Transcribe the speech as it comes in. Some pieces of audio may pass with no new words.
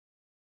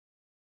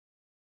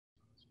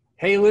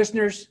Hey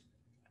listeners,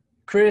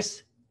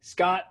 Chris,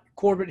 Scott,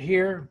 Corbett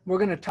here. We're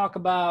going to talk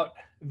about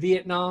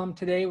Vietnam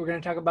today. We're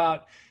going to talk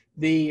about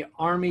the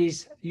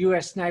Army's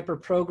U.S. sniper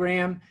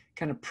program,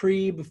 kind of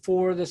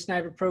before the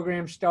sniper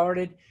program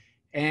started,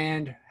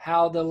 and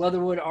how the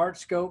Leatherwood A.R.T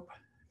scope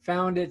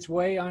found its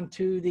way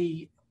onto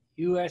the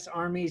U.S.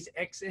 Army's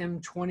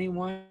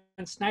XM21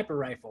 sniper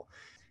rifle.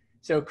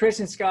 So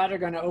Chris and Scott are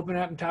going to open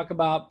up and talk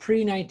about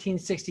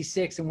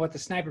pre-1966 and what the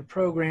sniper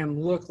program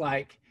looked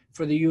like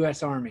for the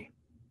U.S. Army.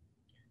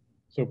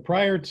 So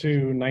prior to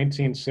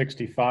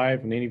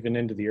 1965 and even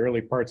into the early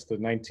parts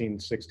of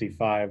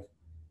 1965,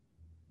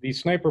 the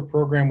sniper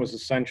program was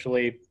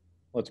essentially,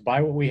 let's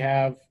buy what we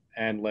have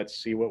and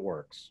let's see what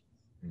works.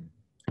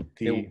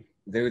 They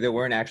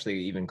weren't actually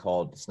even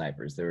called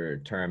snipers. They were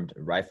termed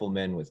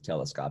riflemen with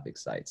telescopic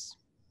sights.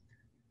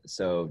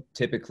 So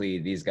typically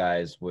these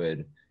guys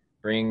would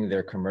bring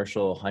their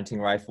commercial hunting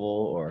rifle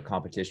or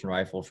competition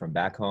rifle from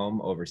back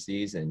home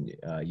overseas and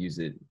use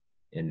it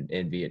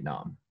in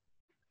Vietnam.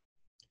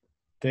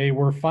 They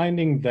were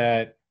finding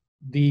that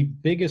the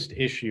biggest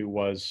issue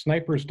was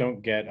snipers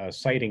don't get a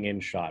sighting in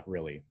shot,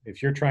 really.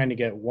 If you're trying to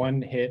get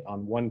one hit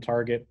on one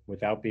target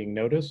without being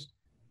noticed,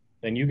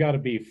 then you got to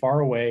be far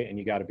away and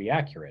you got to be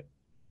accurate.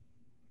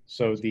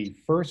 So the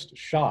first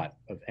shot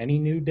of any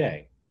new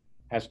day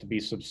has to be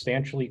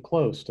substantially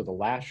close to the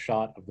last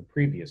shot of the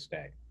previous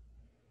day.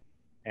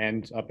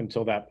 And up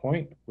until that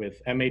point,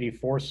 with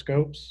M84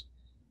 scopes,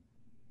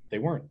 they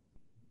weren't.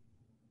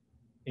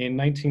 In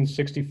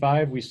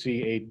 1965, we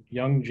see a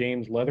young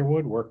James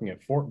Leatherwood working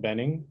at Fort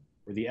Benning,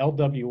 where the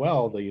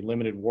LWL, the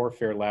Limited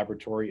Warfare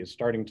Laboratory, is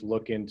starting to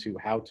look into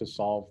how to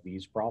solve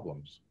these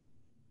problems.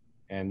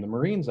 And the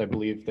Marines, I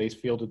believe, they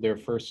fielded their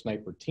first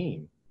sniper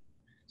team.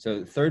 So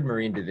the 3rd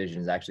Marine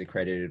Division is actually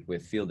credited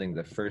with fielding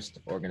the first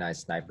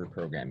organized sniper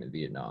program in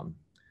Vietnam.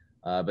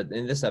 But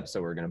in this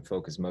episode, we're going to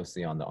focus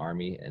mostly on the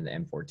Army and the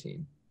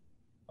M14.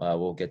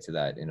 We'll get to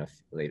that in a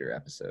later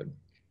episode.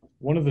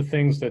 One of the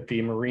things that the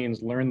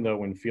Marines learned, though,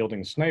 when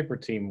fielding sniper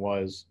team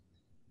was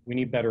we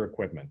need better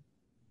equipment.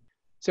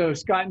 So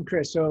Scott and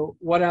Chris, so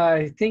what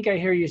I think I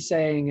hear you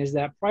saying is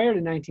that prior to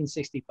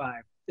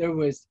 1965, there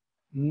was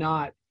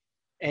not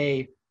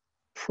a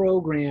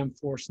program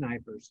for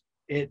snipers.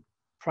 It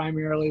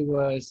primarily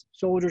was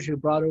soldiers who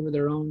brought over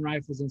their own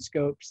rifles and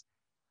scopes,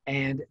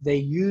 and they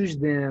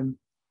used them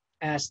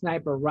as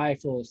sniper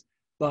rifles,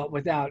 but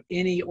without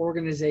any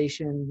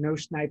organization, no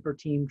sniper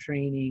team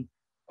training,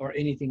 or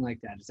anything like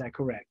that. Is that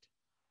correct?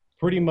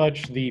 Pretty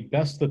much the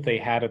best that they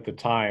had at the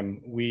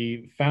time.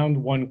 We found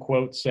one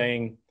quote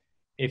saying,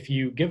 if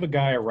you give a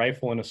guy a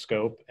rifle and a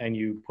scope and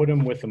you put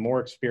him with a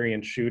more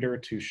experienced shooter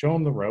to show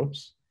him the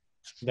ropes,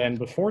 then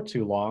before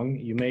too long,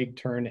 you may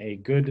turn a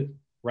good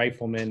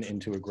rifleman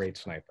into a great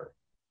sniper.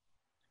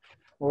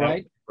 All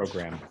right.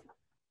 Program.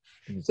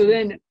 So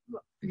then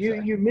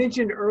you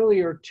mentioned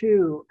earlier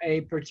too,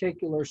 a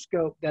particular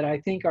scope that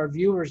I think our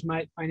viewers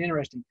might find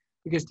interesting,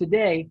 because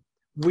today,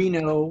 we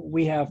know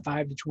we have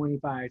 5 to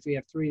 25s, we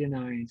have 3 to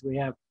 9s, we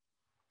have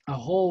a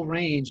whole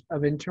range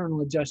of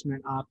internal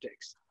adjustment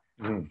optics.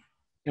 And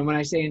when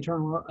I say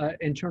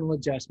internal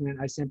adjustment,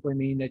 I simply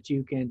mean that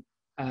you can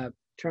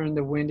turn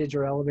the windage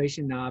or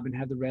elevation knob and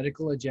have the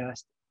reticle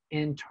adjust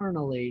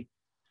internally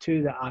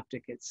to the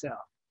optic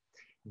itself.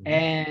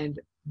 And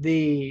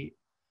the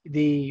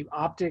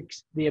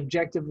optics, the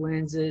objective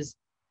lenses,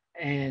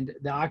 and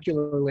the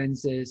ocular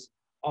lenses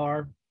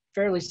are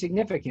fairly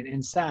significant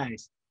in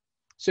size.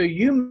 So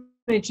you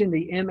mentioned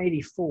the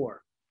M84.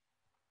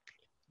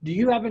 Do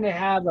you happen to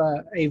have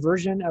a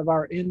version of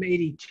our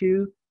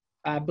M82?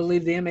 I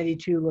believe the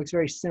M82 looks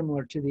very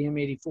similar to the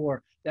M84,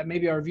 that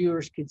maybe our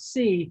viewers could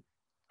see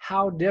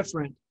how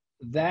different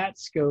that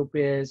scope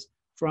is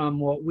from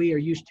what we are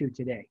used to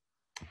today.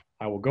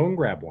 I will go and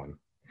grab one.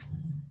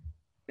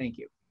 Thank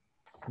you.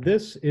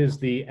 This is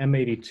the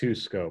M82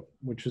 scope,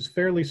 which is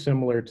fairly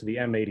similar to the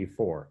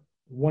M84.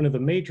 One of the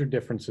major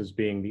differences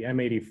being the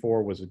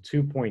M84 was a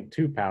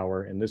 2.2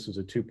 power and this is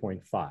a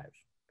 2.5.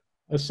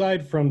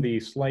 Aside from the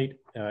slight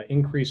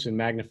increase in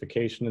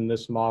magnification in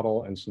this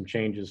model and some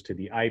changes to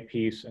the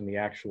eyepiece and the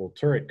actual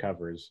turret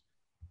covers,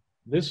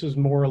 this is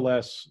more or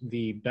less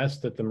the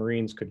best that the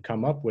Marines could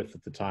come up with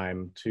at the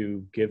time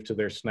to give to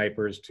their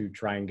snipers to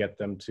try and get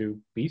them to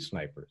be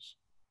snipers.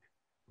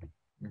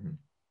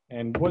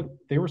 And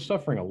they were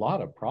suffering a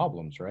lot of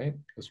problems, right?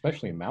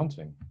 Especially in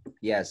mounting.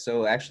 Yeah,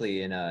 so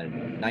actually in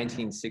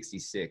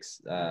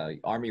 1966,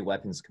 Army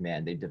Weapons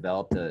Command, they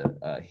developed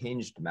a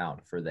hinged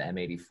mount for the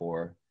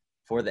M84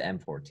 for the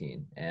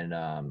M14. And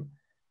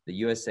the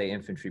USA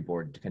Infantry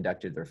Board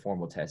conducted their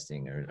formal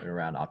testing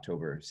around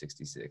October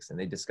 66. And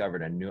they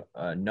discovered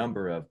a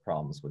number of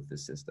problems with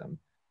this system.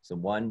 So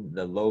one,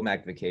 the low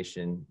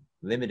magnification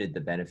limited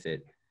the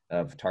benefit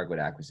of target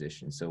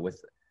acquisition. So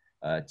with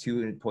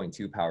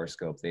 2.2 power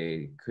scope,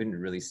 they couldn't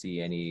really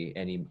see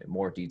any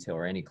more detail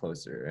or any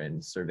closer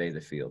and survey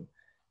the field.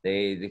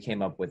 They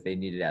came up with they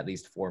needed at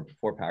least four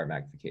power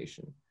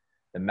magnification.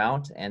 The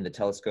mount and the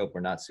telescope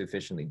were not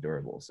sufficiently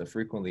durable, so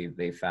frequently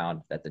they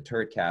found that the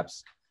turret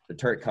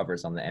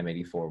covers on the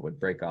M84 would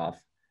break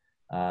off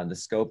The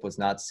scope was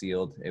not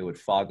sealed. It would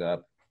fog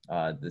up.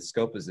 The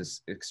scope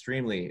was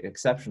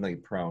exceptionally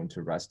prone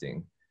to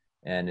rusting.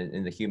 And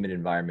in the humid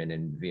environment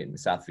in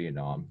South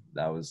Vietnam,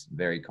 that was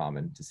very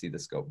common to see the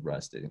scope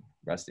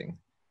rusting.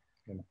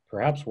 And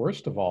perhaps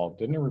worst of all,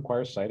 didn't it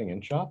require sighting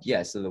in shots?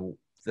 Yeah, so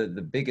the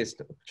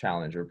biggest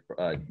challenge or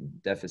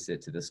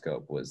deficit to the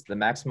scope was the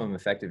maximum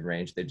effective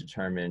range they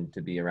determined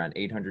to be around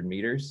 800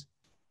 meters,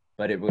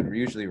 but it would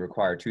usually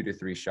require 2 to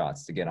 3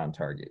 shots to get on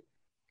target.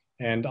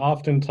 And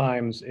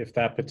oftentimes, if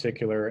that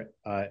particular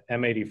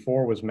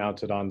M84 was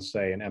mounted on,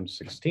 say, an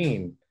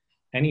M16,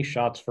 any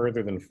shots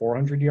further than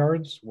 400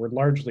 yards were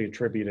largely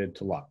attributed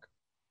to luck.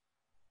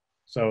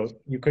 So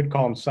you could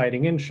call them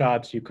sighting in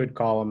shots, you could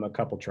call them a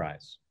couple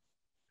tries.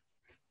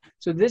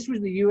 So this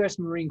was the U.S.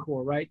 Marine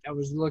Corps, right? I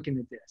was looking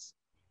at this.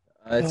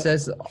 It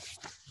says...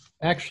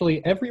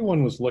 Actually,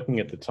 everyone was looking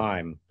at the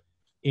time.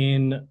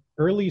 In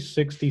early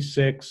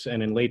 66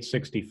 and in late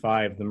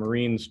 65, the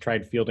Marines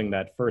tried fielding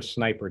that first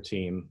sniper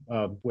team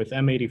with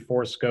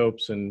M84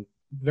 scopes and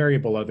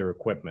variable other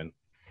equipment.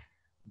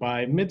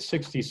 By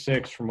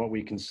mid-66, from what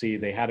we can see,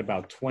 they had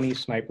about 20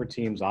 sniper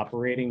teams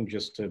operating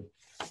just to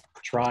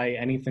try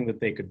anything that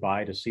they could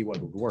buy to see what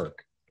would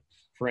work.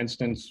 For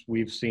instance,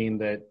 we've seen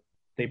that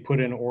they put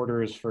in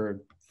orders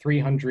for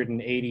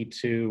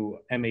 382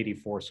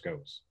 M84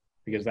 scopes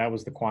because that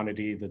was the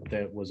quantity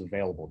that was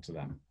available to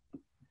them.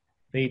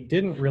 They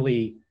didn't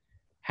really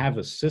have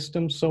a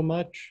system so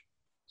much,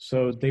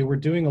 so they were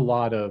doing a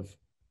lot of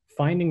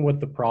finding what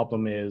the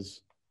problem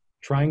is,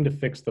 trying to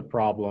fix the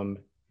problem,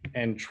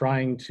 and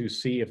trying to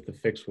see if the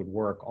fix would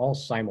work all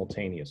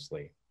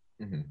simultaneously.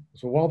 Mm-hmm.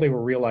 So while they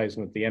were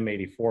realizing that the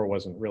M84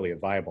 wasn't really a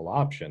viable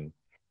option,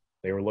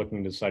 they were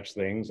looking to such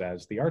things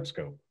as the A.R.T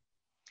scope.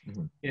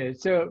 Mm-hmm. Yeah,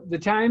 so the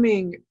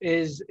timing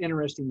is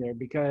interesting there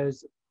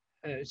because,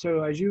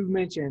 so as you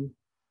mentioned,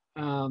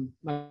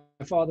 my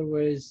father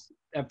was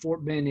at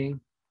Fort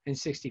Benning in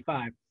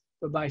 65,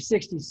 but by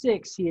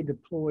 66, he had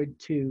deployed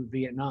to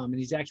Vietnam, and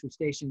he's actually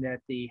stationed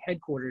at the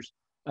headquarters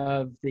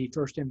of the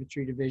 1st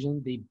Infantry Division,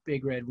 the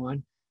Big Red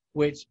One,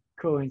 which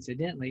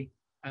coincidentally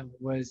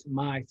was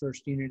my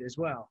 1st unit as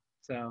well.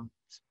 So,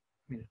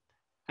 you know,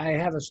 I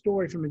have a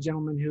story from a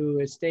gentleman who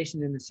is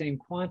stationed in the same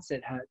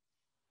Quonset hut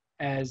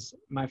as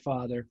my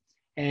father,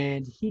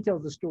 and he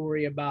told the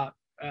story about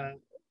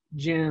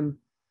Jim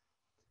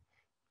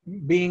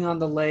being on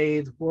the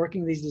lathe,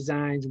 working these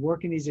designs,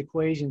 working these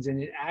equations,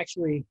 and it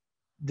actually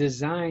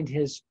designed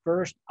his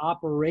first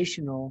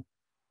operational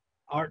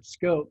A.R.T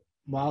scope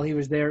while he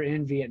was there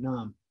in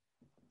Vietnam.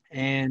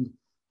 And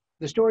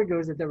the story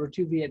goes that there were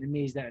 2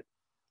 Vietnamese that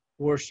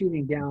were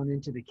shooting down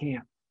into the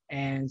camp,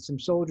 and some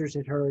soldiers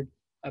had heard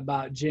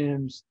about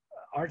Jim's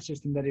A.R.T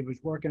system that he was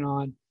working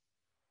on,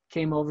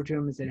 came over to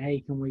him and said, "Hey,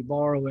 can we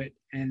borrow it?"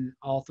 And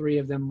all 3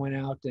 of them went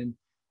out, and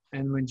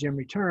when Jim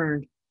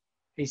returned,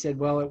 he said,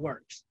 "Well, it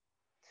works."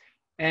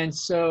 And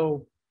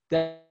so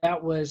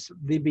that was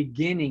the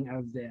beginning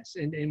of this.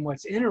 And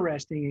what's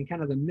interesting and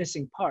kind of the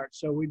missing part,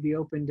 so we'd be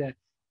open to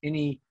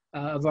any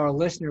of our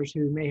listeners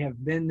who may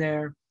have been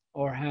there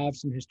or have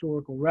some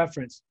historical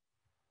reference,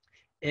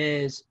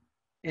 is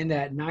in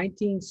that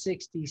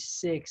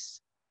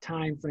 1966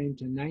 timeframe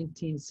to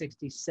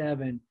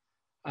 1967,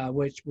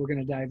 which we're going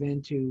to dive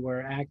into,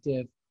 where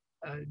Active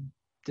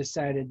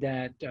decided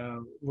that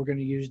we're going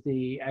to use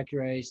the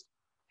Accurace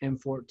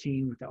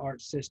M14 with the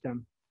A.R.T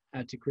system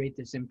to create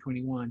this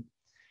M21.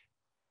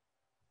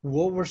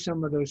 What were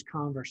some of those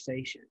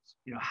conversations?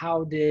 You know,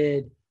 how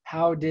did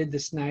the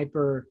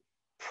sniper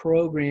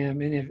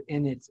program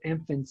in its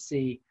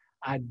infancy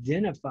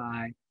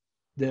identify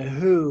the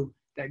who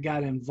that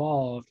got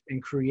involved in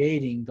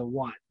creating the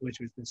what, which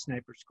was the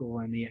sniper school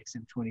and the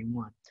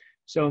XM21?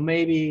 So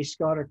maybe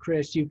Scott or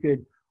Chris, you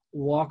could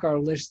walk our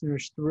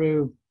listeners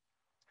through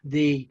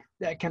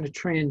that kind of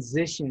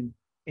transition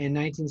in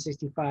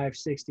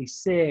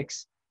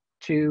 1965-66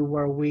 to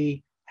where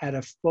we had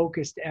a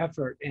focused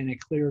effort and a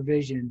clear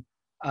vision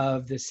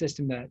of the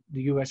system that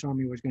the U.S.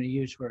 Army was going to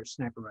use for its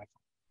sniper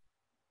rifle.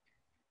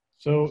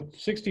 So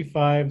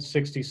 65,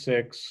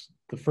 66,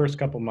 the first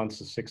couple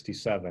months of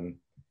 67,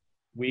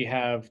 we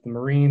have the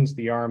Marines,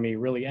 the Army,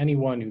 really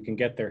anyone who can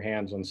get their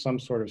hands on some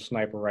sort of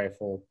sniper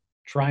rifle,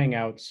 trying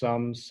out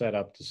some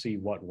setup to see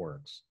what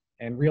works,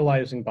 and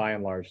realizing by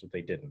and large that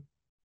they didn't.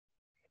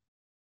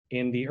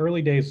 In the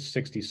early days of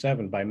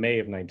 67, by May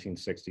of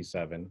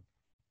 1967,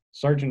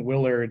 Sergeant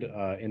Willard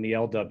in the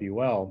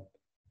LWL,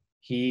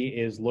 he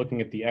is looking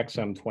at the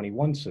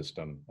XM21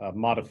 system,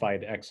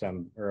 modified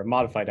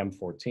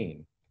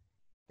M14.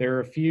 There are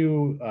a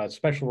few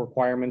special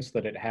requirements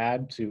that it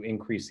had to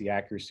increase the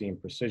accuracy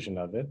and precision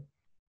of it.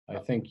 I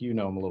think you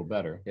know them a little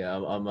better. Yeah,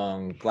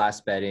 among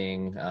glass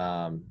bedding,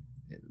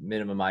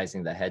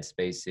 minimizing the head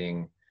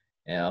spacing,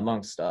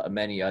 amongst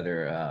many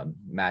other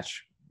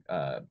match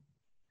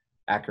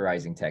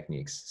accurizing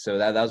techniques. So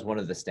that was one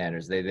of the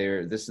standards.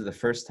 This is the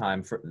first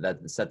time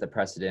that set the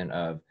precedent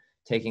of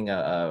taking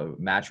a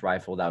match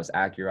rifle that was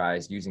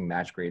accurized, using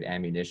match grade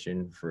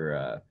ammunition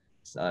for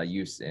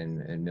use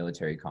in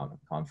military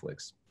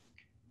conflicts.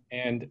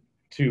 And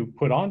To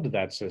put onto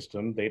that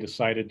system, they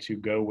decided to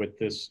go with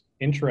this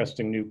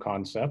interesting new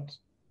concept,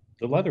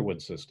 the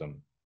Leatherwood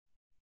system.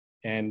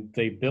 And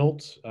they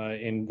built,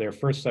 in their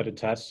first set of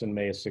tests in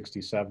May of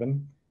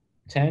 67,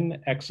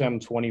 10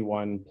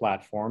 XM21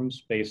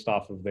 platforms based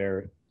off of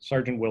their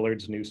Sergeant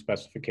Willard's new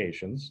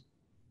specifications.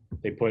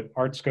 They put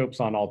ART scopes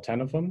on all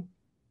 10 of them,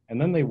 and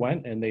then they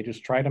went and they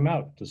just tried them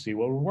out to see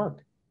what would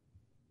work.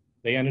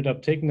 They ended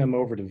up taking them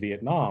over to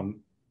Vietnam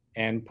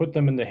and put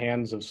them in the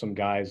hands of some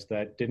guys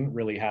that didn't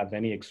really have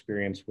any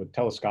experience with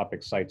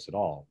telescopic sights at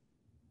all.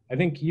 I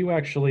think you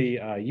actually,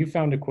 you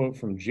found a quote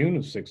from June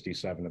of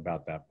 67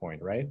 about that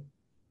point, right?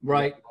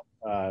 Right.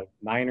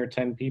 9 or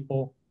 10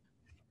 people.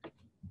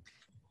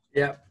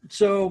 Yeah.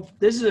 So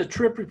this is a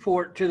trip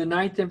report to the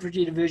 9th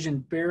Infantry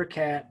Division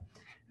Bearcat,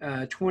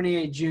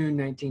 28 June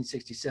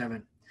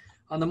 1967.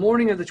 On the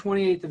morning of the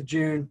 28th of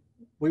June,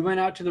 we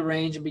went out to the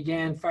range and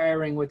began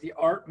firing with the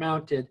ART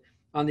mounted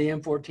on the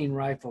M14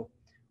 rifle.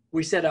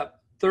 We set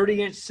up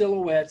 30-inch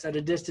silhouettes at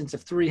a distance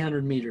of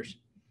 300 meters.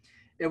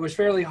 It was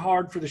fairly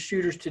hard for the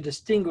shooters to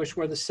distinguish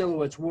where the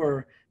silhouettes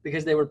were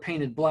because they were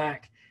painted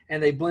black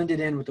and they blended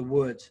in with the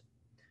woods.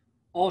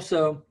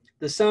 Also,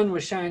 the sun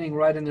was shining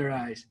right in their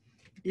eyes.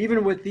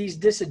 Even with these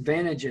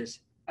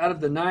disadvantages, out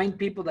of the 9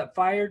 people that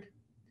fired,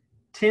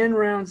 10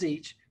 rounds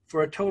each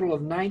for a total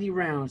of 90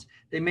 rounds,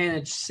 they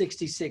managed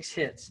 66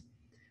 hits,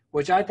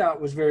 which I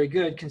thought was very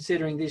good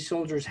considering these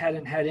soldiers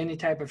hadn't had any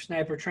type of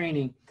sniper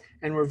training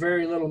and were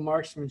very little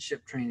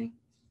marksmanship training.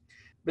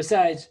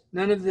 Besides,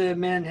 none of the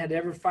men had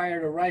ever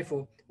fired a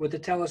rifle with a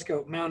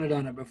telescope mounted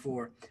on it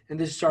before, and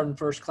this is Sergeant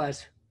First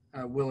Class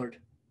Willard.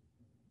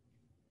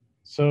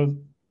 So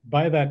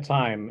by that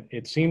time,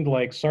 it seemed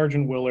like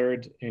Sergeant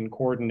Willard, in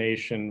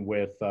coordination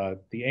with the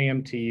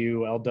AMTU,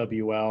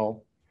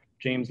 LWL,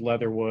 James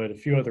Leatherwood, a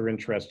few other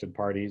interested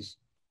parties,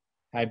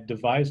 had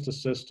devised a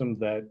system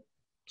that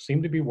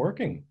seemed to be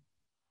working.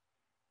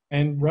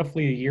 And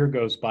roughly a year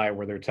goes by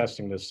where they're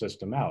testing this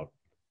system out.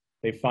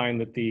 They find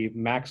that the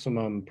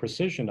maximum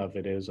precision of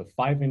it is a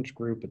 5-inch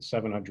group at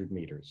 700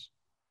 meters.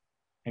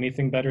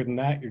 Anything better than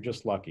that, you're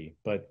just lucky.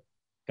 But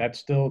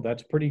that's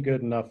pretty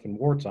good enough in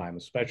wartime,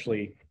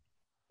 especially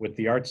with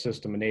the ART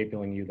system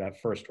enabling you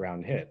that first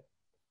round hit.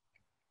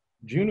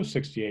 June of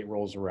 68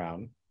 rolls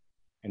around,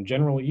 and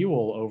General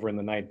Ewell over in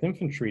the 9th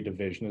Infantry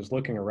Division is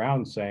looking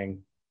around saying,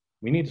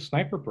 we need a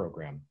sniper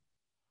program.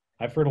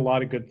 I've heard a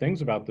lot of good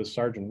things about this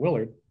Sergeant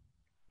Willard.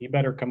 He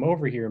better come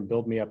over here and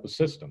build me up a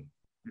system.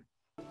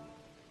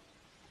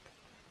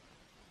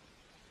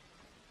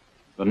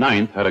 The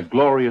 9th had a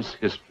glorious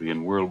history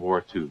in World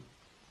War II.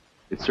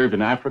 It served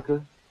in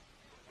Africa,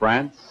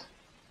 France,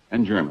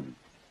 and Germany,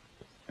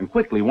 and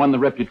quickly won the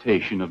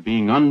reputation of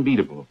being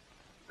unbeatable,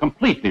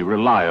 completely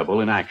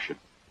reliable in action.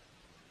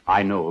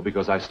 I know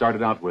because I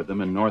started out with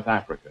them in North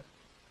Africa.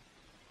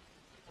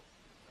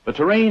 The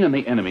terrain and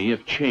the enemy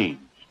have changed.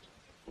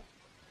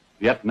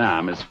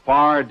 Vietnam is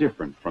far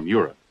different from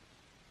Europe.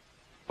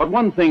 But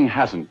one thing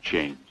hasn't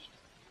changed: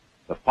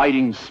 the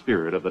fighting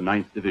spirit of the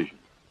 9th Division.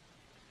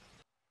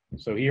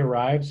 So he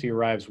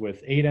arrives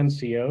with 8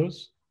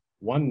 NCOs,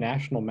 1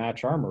 national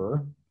match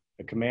armorer,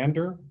 a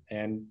commander,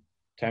 and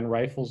 10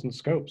 rifles and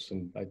scopes.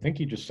 And I think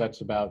he just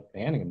sets about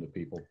handing them to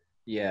people.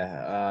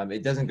 Yeah,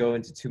 it doesn't go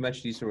into too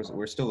much detail.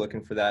 We're still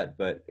looking for that,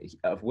 but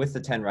with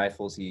the 10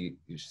 rifles, he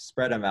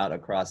spread them out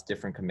across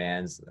different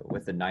commands,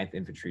 with the 9th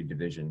Infantry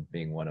Division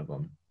being one of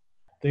them.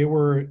 They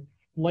were,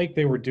 like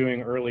they were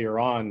doing earlier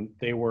on,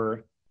 they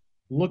were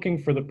looking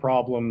for the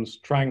problems,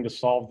 trying to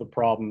solve the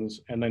problems,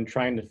 and then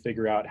trying to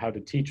figure out how to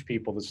teach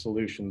people the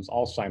solutions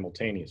all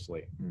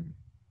simultaneously.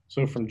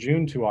 So from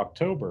June to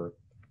October,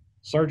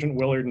 Sergeant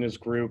Willard and his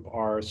group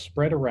are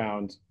spread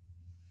around,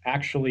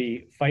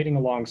 actually fighting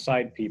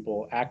alongside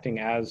people, acting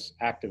as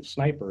active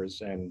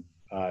snipers and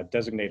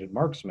designated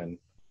marksmen,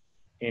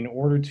 in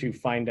order to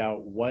find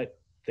out what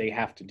they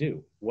have to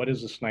do. What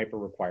is a sniper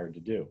required to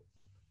do?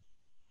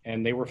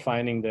 And they were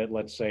finding that,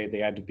 let's say, they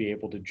had to be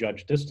able to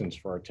judge distance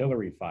for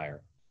artillery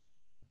fire.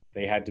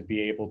 They had to be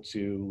able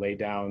to lay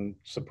down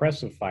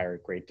suppressive fire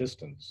at great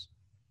distance.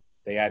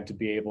 They had to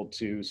be able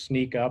to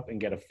sneak up and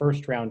get a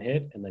first round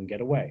hit and then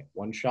get away.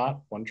 1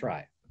 shot, 1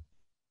 try.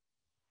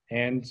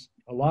 And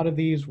a lot of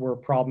these were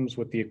problems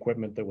with the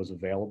equipment that was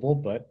available,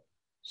 but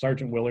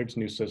Sergeant Willard's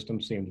new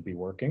system seemed to be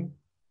working.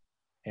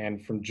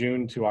 And from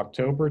June to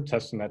October,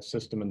 testing that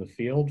system in the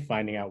field,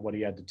 finding out what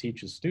he had to teach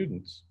his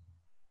students,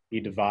 he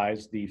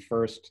devised the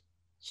first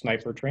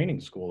sniper training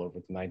school over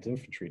at the 9th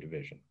Infantry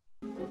Division.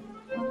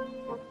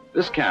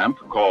 This camp,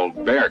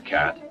 called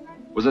Bearcat,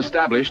 was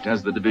established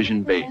as the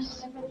division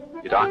base.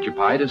 It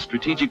occupied a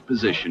strategic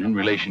position in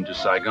relation to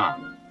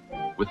Saigon,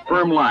 with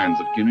firm lines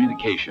of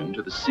communication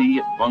to the sea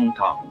at Vung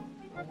Tau,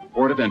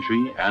 port of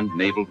entry and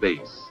naval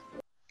base.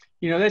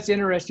 You know, that's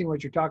interesting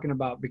what you're talking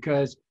about,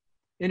 because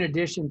in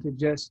addition to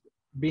just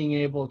being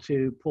able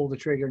to pull the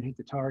trigger and hit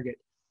the target,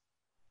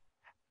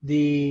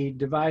 the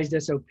devised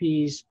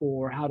SOPs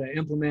for how to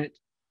implement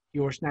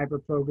your sniper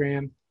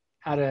program,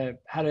 how to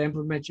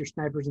implement your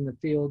snipers in the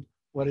field,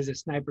 what does a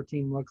sniper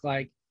team look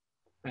like,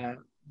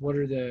 what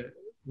are the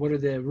what are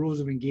the rules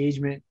of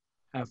engagement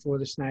for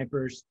the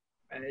snipers.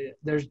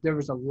 There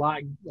was a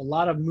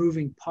lot of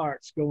moving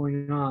parts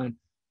going on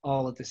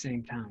all at the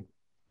same time.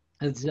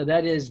 And so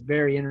that is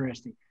very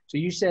interesting. So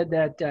you said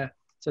that,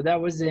 so that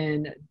was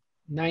in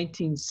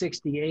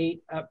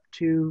 1968 up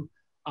to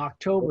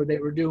October, they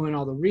were doing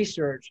all the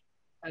research.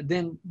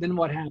 Then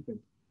what happened?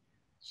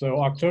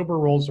 So October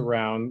rolls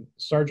around,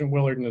 Sergeant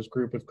Willard and his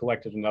group have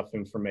collected enough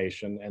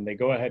information, and they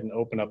go ahead and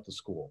open up the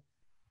school.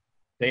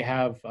 They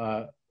have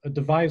a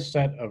devised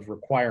set of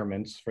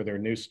requirements for their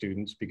new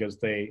students because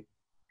they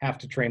have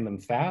to train them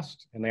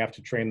fast and they have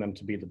to train them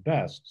to be the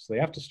best. So they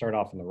have to start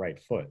off on the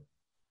right foot.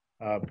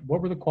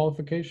 What were the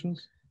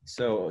qualifications?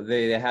 So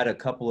they had a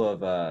couple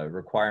of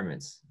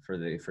requirements for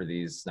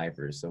these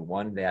snipers. So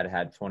one, they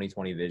had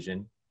 20/20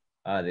 vision.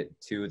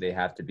 Two, they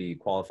have to be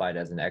qualified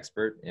as an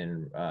expert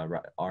in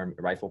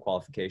rifle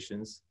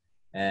qualifications.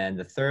 And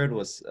the third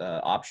was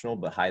optional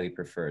but highly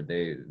preferred.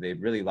 They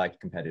really liked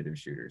competitive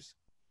shooters.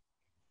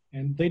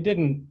 And they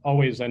didn't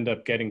always end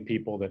up getting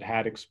people that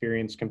had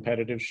experienced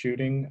competitive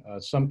shooting.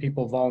 Some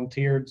people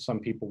volunteered, some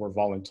people were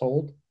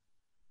voluntold.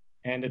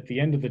 And at the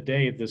end of the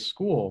day, this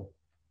school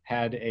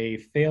had a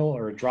fail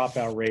or a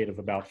dropout rate of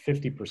about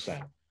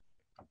 50%.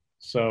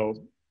 So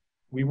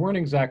we weren't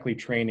exactly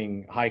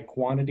training high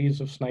quantities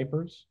of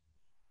snipers,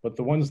 but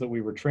the ones that we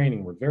were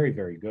training were very,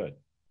 very good.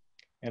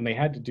 And they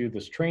had to do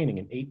this training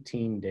in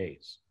 18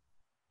 days.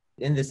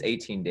 In this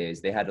 18 days,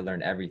 they had to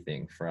learn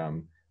everything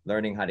from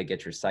learning how to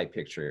get your sight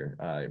picture,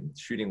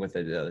 shooting with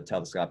a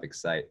telescopic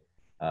sight,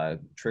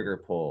 trigger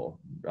pull,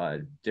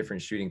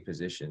 different shooting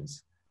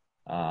positions,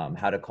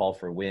 how to call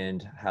for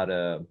wind, how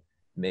to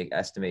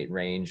estimate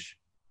range,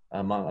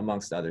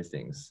 amongst other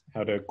things.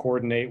 How to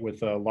coordinate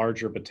with a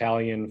larger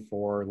battalion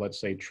for,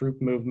 let's say,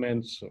 troop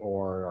movements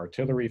or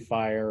artillery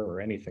fire or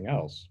anything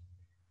else.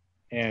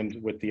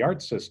 And with the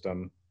A.R.T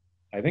system,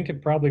 I think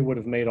it probably would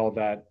have made all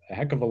that a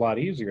heck of a lot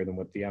easier than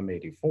with the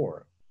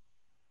M84.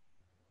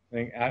 I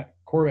think,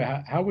 Corey,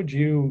 how would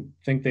you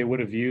think they would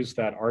have used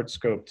that A.R.T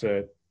scope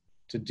to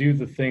do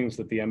the things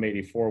that the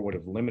M84 would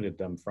have limited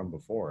them from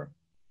before?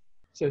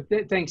 So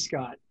thanks,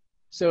 Scott.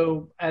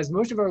 So as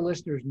most of our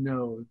listeners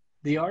know,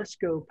 the A.R.T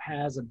scope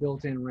has a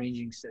built-in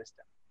ranging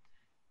system.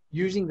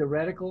 Using the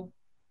reticle,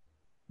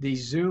 the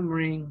zoom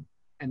ring,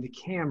 and the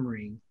cam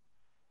ring,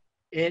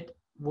 it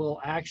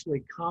will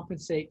actually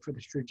compensate for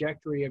the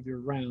trajectory of your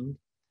round,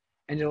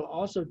 and it'll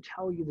also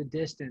tell you the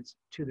distance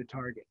to the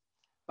target.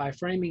 By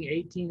framing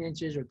 18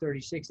 inches or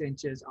 36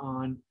 inches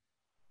on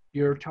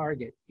your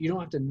target, you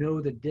don't have to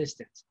know the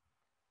distance.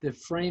 The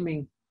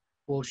framing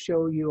will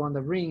show you on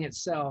the ring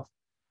itself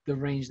the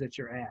range that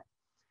you're at.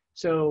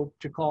 So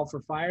to call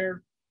for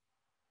fire,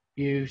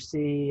 you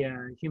see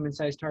a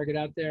human-sized target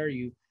out there,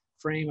 you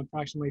frame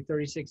approximately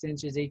 36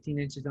 inches, 18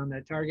 inches on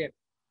that target.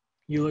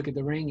 You look at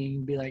the ring and you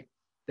can be like,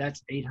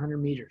 that's 800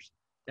 meters,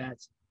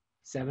 that's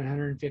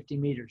 750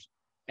 meters.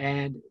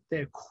 And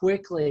they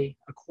quickly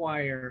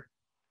acquire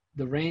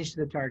the range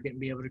to the target and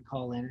be able to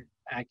call in an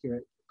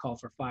accurate call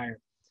for fire.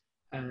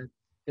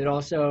 It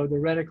also, the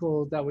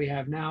reticle that we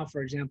have now,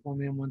 for example, on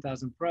the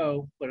M1000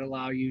 Pro, would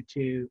allow you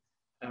to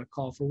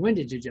call for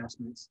windage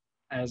adjustments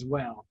as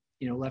well,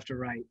 left or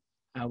right,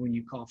 when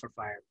you call for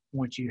fire,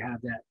 once you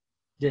have that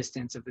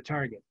distance of the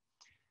target.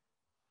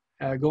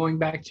 Going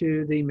back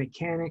to the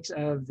mechanics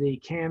of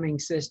the camming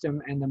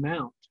system and the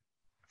mount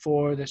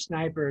for the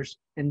snipers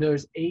in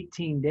those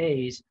 18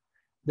 days,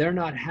 they're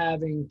not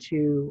having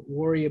to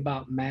worry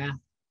about math,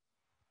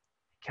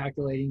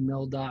 calculating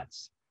mil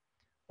dots,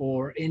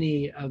 or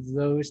any of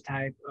those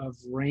type of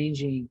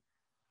ranging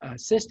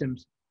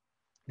systems.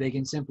 They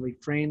can simply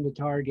frame the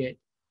target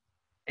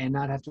and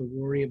not have to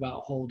worry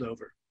about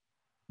holdover.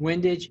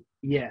 Windage,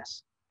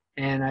 yes.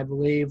 And I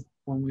believe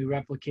when we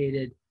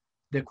replicated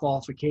the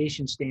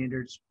qualification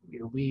standards,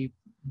 we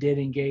did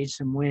engage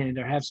some wind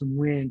or have some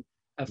wind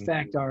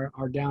affect our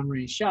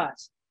downrange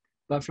shots.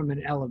 But from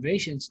an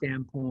elevation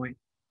standpoint,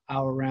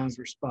 our rounds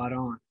were spot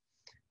on.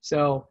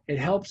 So it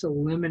helps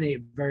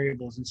eliminate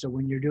variables. And so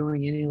when you're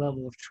doing any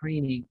level of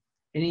training,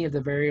 any of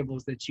the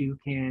variables that you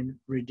can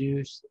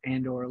reduce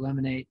and or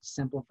eliminate,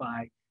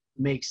 simplify,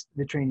 makes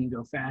the training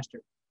go faster.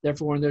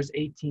 Therefore, in those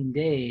 18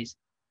 days,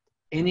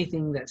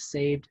 anything that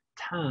saved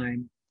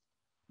time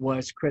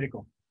was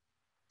critical.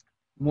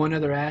 One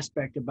other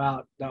aspect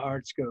about the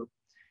A.R.T scope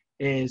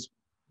is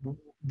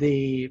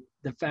the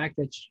fact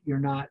that you're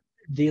not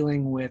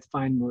dealing with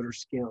fine motor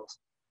skills.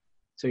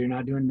 So you're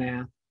not doing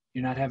math,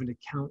 you're not having to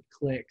count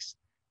clicks,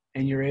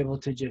 and you're able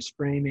to just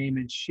frame, aim,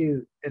 and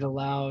shoot. It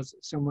allows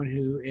someone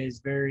who is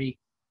very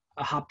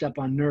hopped up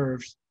on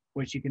nerves,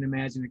 which you can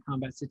imagine a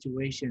combat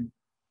situation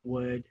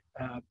would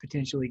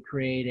potentially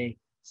create a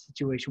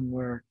situation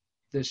where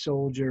the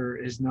soldier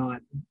is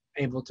not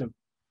able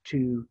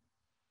to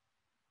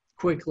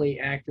quickly,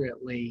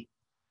 accurately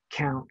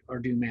count or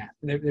do math.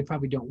 They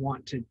probably don't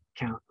want to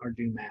count or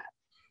do math.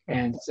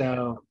 And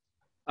so,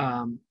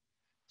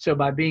 so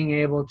by being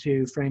able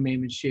to frame,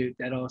 aim, and shoot,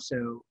 that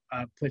also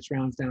puts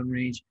rounds down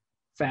range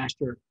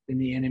faster than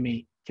the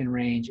enemy can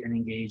range and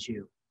engage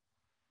you.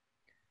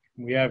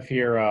 We have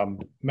here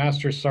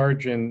Master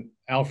Sergeant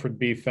Alfred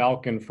B.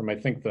 Falcon from, I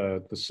think,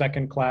 the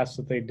second class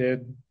that they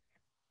did.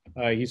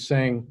 He's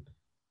saying,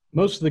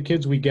 most of the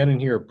kids we get in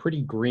here are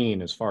pretty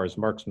green as far as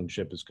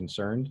marksmanship is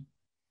concerned.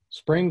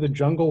 Spraying the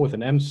jungle with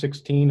an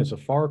M16 is a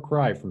far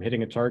cry from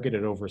hitting a target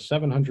at over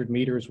 700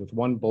 meters with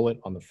one bullet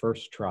on the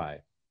first try.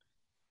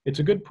 It's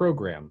a good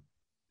program.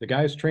 The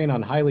guys train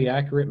on highly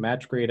accurate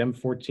match-grade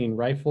M14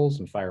 rifles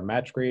and fire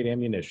match-grade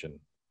ammunition.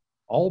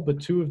 All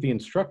but two of the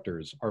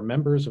instructors are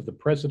members of the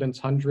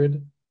President's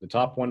 100, the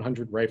top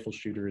 100 rifle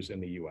shooters in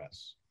the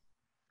U.S.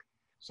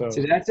 So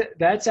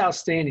that's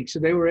outstanding. So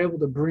they were able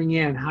to bring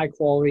in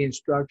high-quality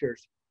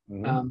instructors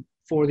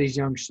for these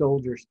young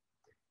soldiers.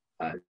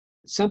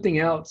 Something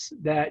else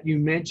that you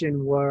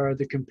mentioned were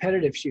the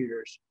competitive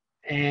shooters,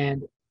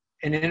 and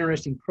an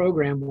interesting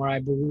program where I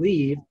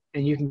believe,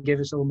 and you can give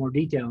us a little more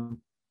detail,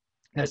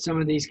 that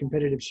some of these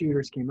competitive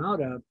shooters came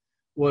out of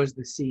was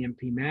the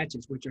CMP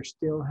matches, which are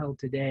still held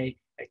today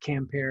at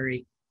Camp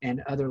Perry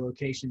and other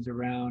locations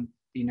around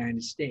the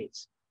United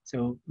States.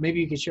 So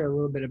maybe you could share a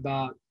little bit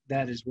about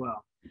that as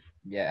well.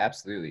 Yeah,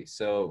 absolutely.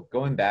 So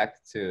going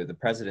back to the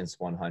President's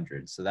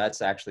 100, so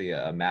that's actually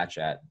a match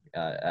at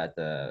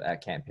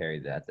Camp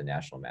Perry, at the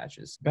national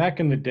matches. Back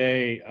in the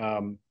day,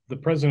 the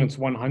President's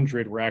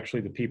 100 were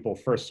actually the people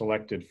first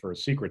selected for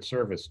Secret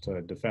Service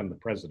to defend the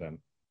president.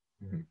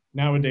 Mm-hmm.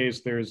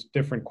 Nowadays, there's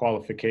different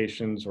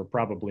qualifications, or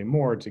probably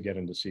more, to get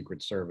into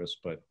Secret Service.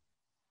 But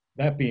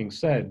that being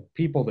said,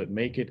 people that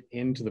make it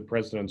into the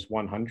President's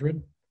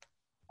 100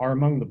 are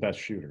among the best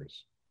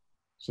shooters.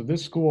 So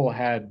this school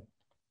had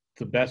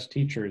the best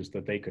teachers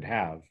that they could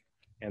have,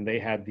 and they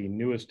had the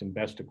newest and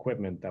best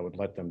equipment that would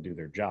let them do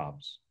their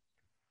jobs.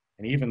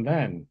 And even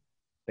then,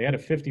 they had a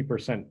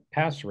 50%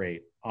 pass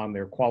rate on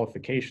their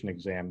qualification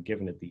exam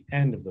given at the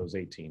end of those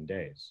 18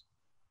 days.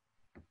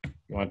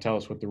 You want to tell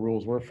us what the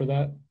rules were for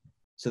that?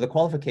 So the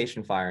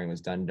qualification firing was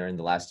done during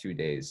the last 2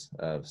 days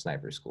of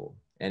sniper school,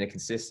 and it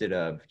consisted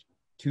of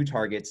 2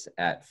 targets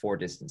at 4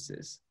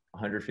 distances: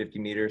 150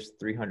 meters,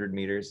 300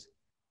 meters,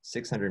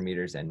 600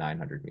 meters, and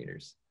 900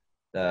 meters.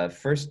 The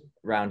first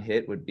round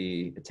hit would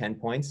be 10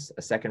 points.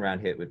 A second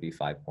round hit would be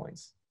 5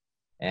 points.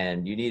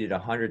 And you needed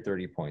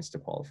 130 points to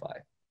qualify.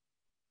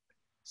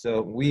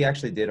 So we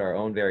actually did our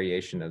own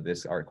variation of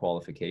this ART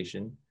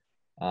qualification.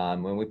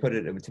 When we put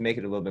it, to make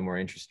it a little bit more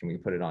interesting, we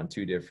put it on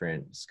 2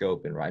 different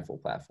scope and rifle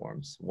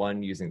platforms.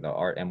 One using the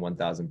ART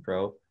M1000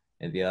 Pro,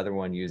 and the other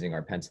one using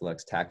our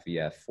Pentalux TAC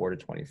VF 4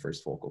 to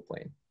 21st focal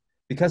plane.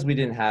 Because we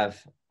didn't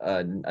have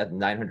a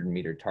 900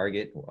 meter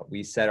target,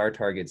 we set our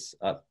targets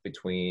up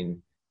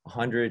between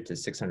 100 to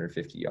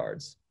 650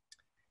 yards.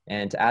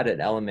 And to add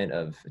an element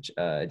of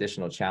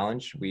additional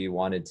challenge, we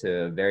wanted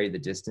to vary the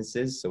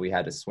distances, so we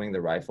had to swing the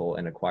rifle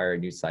and acquire a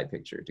new sight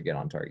picture to get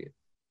on target.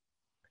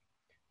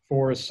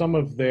 For some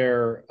of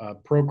their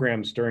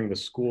programs during the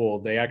school,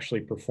 they actually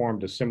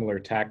performed a similar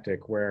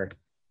tactic where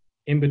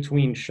in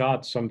between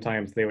shots,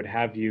 sometimes they would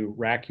have you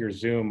rack your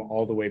zoom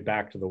all the way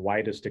back to the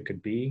widest it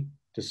could be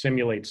to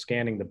simulate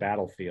scanning the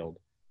battlefield.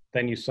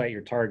 Then you sight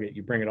your target,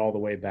 you bring it all the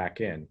way back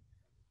in.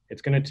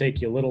 It's going to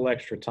take you a little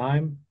extra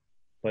time,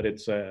 but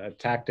it's a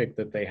tactic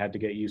that they had to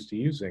get used to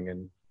using.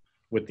 And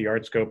with the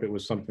ART scope, it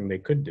was something they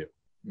could do.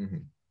 Mm-hmm.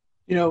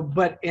 You know,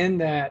 but in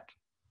that,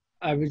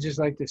 I would just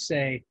like to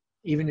say,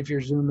 even if you're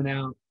zooming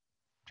out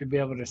to be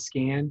able to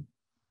scan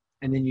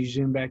and then you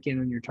zoom back in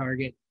on your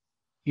target,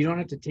 you don't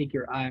have to take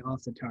your eye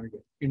off the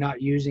target. You're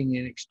not using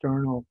an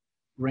external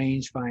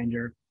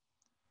rangefinder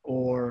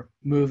or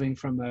moving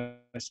from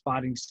a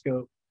spotting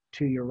scope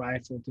to your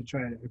rifle to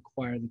try to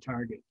acquire the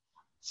target.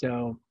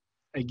 So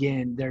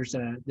again, there's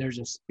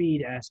a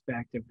speed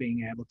aspect of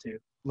being able to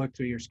look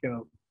through your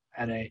scope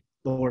at a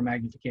lower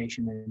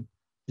magnification and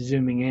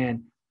zooming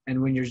in.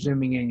 And when you're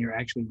zooming in, you're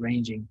actually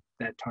ranging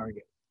that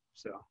target.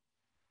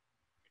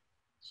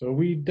 So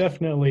we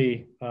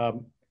definitely,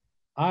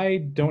 I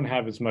don't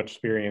have as much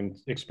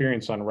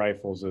experience on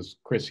rifles as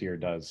Chris here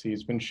does.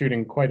 He's been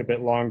shooting quite a bit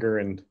longer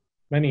and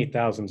many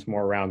thousands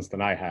more rounds than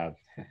I have.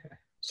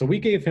 So we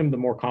gave him the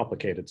more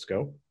complicated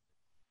scope,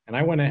 and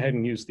I went ahead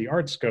and used the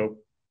ART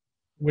scope,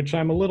 which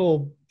I'm a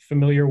little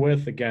familiar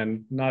with.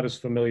 Again, not as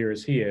familiar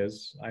as he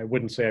is. I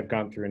wouldn't say I've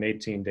gone through an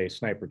 18-day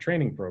sniper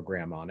training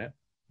program on it,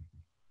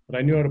 but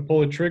I knew how to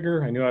pull a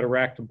trigger, I knew how to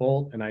rack the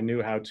bolt, and I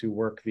knew how to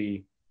work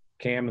the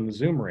cam and the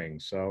zoom ring.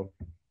 So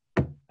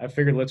I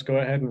figured, let's go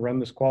ahead and run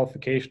this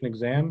qualification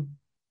exam,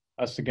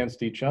 us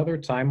against each other,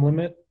 time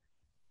limit.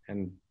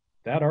 And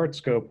that ART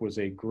scope was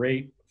a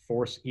great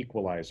force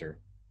equalizer.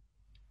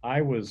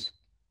 I was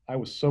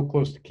so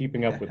close to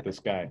keeping up with this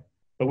guy,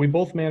 but we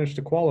both managed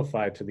to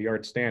qualify to the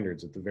ART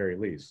standards at the very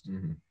least.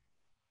 Mm-hmm.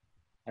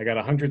 I got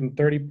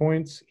 130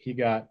 points, he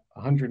got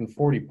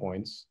 140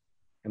 points.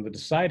 And the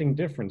deciding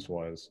difference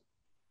was,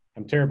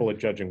 I'm terrible at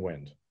judging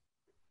wind.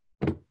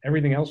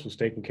 Everything else was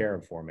taken care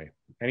of for me.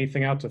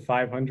 Anything out to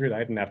 500, I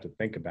didn't have to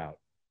think about.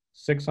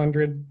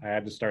 600, I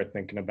had to start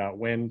thinking about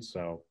wind,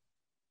 so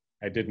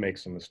I did make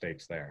some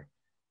mistakes there.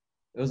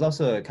 It was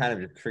also a kind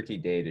of a tricky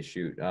day to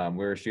shoot.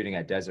 We were shooting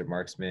at Desert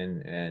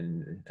Marksman,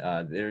 and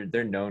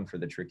they're known for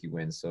the tricky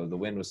winds. So the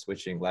wind was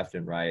switching left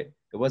and right.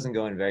 It wasn't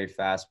going very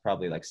fast,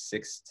 probably like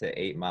 6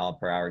 to 8 mile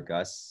per hour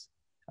gusts,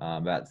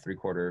 about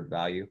 3/4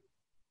 value.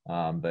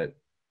 But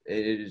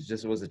it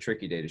just was a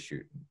tricky day to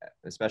shoot,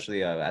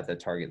 especially at the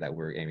target that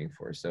we're aiming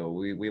for. So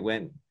we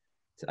went,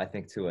 I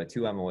think, to a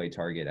 2 MOA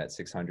target at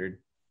 600,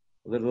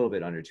 a little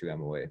bit under 2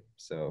 MOA.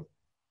 So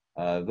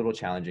a little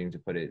challenging to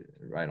put it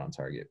right on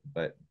target,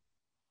 but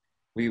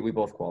we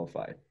both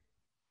qualified.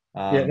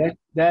 Yeah,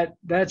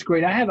 that's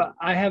great. I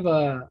have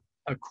a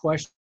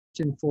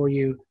question for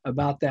you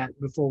about that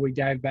before we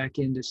dive back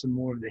into some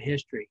more of the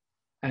history.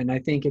 And I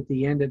think at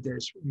the end of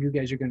this, you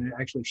guys are going to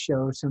actually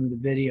show some of the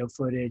video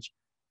footage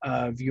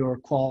of your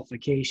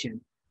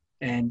qualification,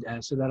 and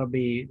so that'll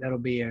be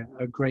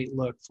a great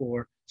look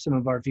for some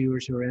of our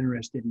viewers who are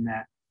interested in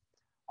that.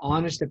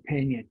 Honest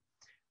opinion,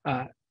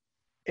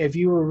 if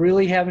you were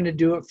really having to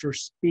do it for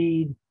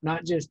speed,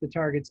 not just the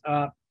targets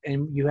up,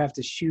 and you have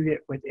to shoot it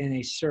within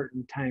a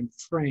certain time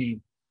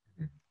frame,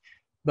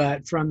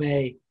 but from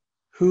a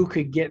who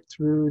could get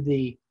through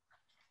the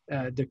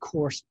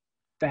course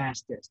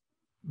fastest,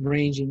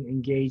 ranging,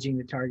 engaging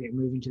the target,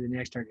 moving to the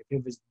next target. If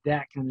it was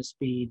that kind of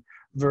speed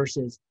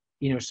versus,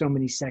 so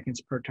many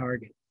seconds per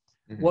target.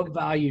 Mm-hmm. What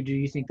value do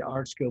you think the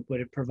ART scope would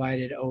have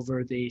provided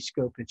over the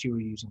scope that you were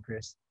using,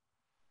 Chris?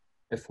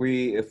 If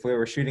we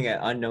were shooting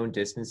at unknown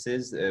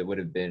distances, it would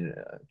have been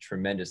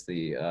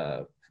tremendously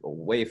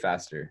way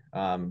faster.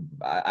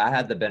 I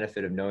had the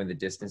benefit of knowing the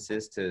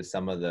distances to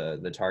some of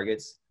the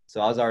targets, so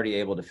I was already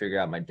able to figure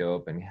out my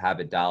dope and have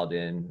it dialed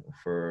in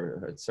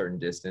for a certain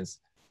distance.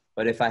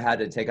 But if I had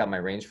to take out my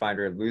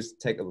rangefinder,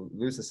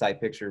 lose the sight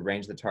picture,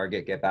 range the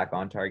target, get back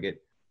on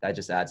target, that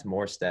just adds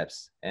more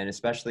steps. And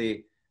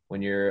especially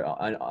when you're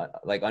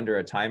like under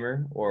a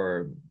timer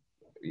or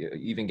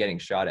even getting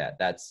shot at,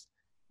 that's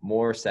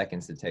more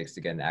seconds it takes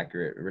to get an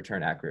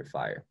accurate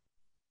fire.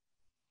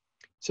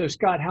 So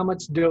Scott, how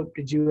much dope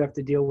did you have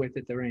to deal with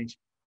at the range?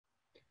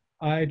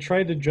 I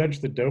tried to judge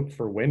the dope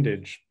for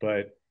windage,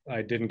 but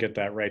I didn't get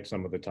that right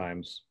some of the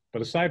times.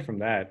 But aside from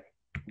that,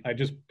 I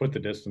just put the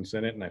distance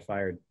in it and I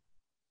fired.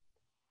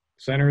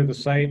 Center of the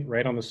sight,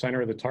 right on the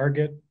center of the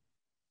target.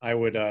 I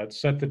would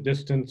set the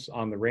distance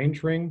on the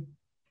range ring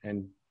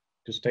and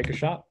just take a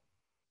shot.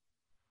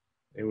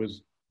 It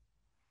was,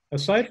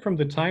 aside from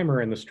the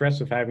timer and the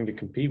stress of having to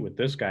compete with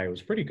this guy, it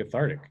was pretty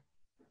cathartic.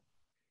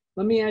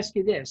 Let me ask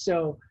you this.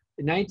 So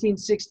in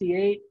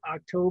 1968,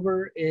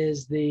 October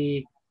is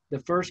the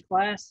first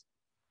class.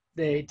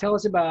 They tell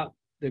us about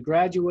the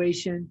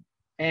graduation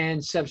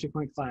and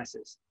subsequent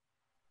classes.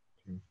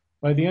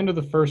 By the end of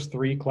the first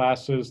 3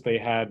 classes, they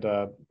had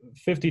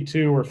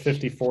 52 or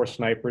 54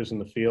 snipers in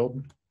the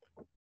field.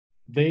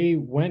 They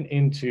went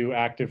into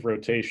active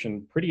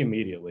rotation pretty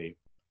immediately.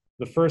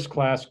 The first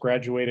class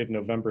graduated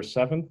November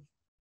 7th,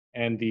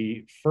 and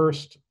the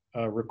first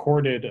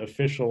recorded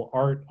official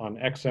ART on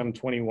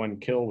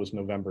XM21 kill was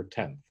November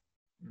 10th.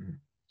 Mm-hmm.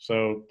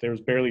 So there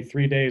was barely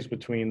 3 days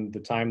between the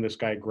time this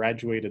guy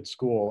graduated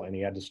school and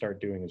he had to start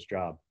doing his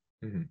job.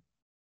 Mm-hmm.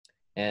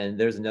 And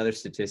there's another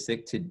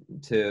statistic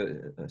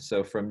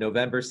so from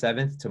November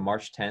 7th to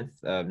March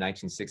 10th of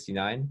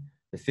 1969,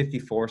 the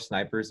 54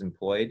 snipers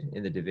employed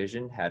in the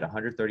division had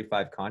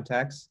 135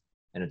 contacts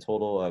and a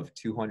total of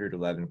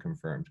 211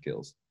 confirmed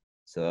kills.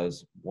 So that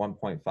was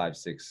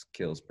 1.56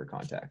 kills per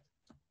contact.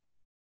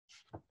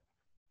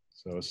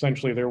 So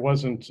essentially there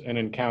wasn't an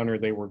encounter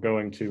they were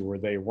going to where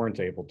they weren't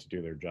able to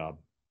do their job.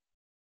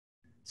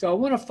 So I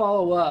want to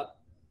follow up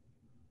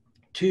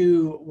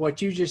to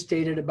what you just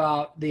stated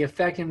about the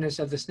effectiveness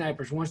of the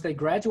snipers. Once they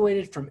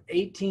graduated from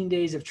 18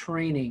 days of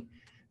training,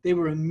 they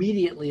were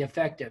immediately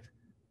effective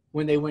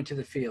when they went to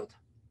the field.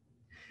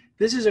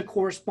 This is a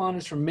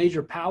correspondence from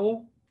Major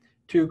Powell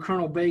to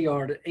Colonel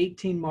Bayard at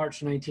 18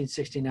 March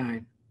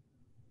 1969.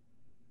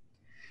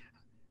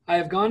 I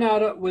have gone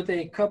out with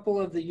a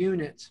couple of the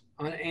units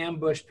on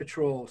ambush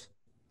patrols.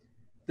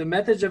 The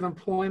methods of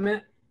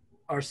employment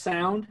are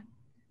sound,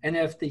 and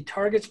if the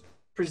targets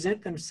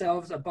present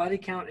themselves, a body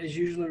count is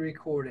usually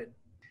recorded.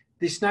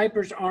 The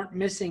snipers aren't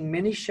missing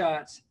many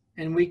shots,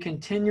 and we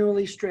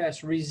continually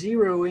stress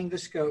re-zeroing the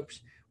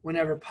scopes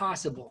whenever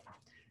possible.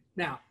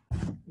 Now,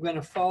 I'm going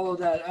to follow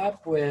that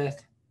up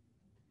with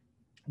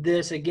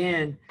this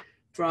again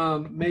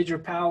from Major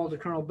Powell to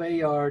Colonel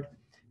Bayard,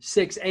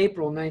 6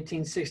 April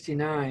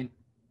 1969.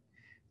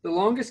 The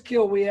longest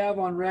kill we have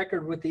on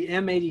record with the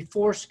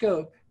M84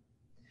 scope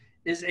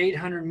is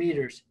 800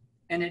 meters,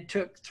 and it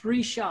took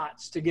 3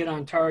 shots to get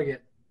on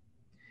target.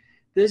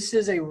 This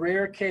is a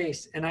rare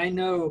case, and I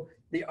know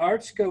the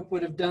ART scope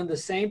would have done the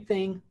same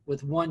thing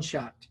with 1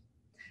 shot.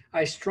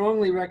 I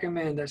strongly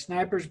recommend that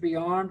snipers be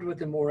armed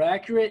with a more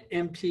accurate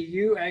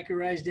MTU,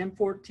 accurized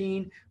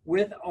M14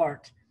 with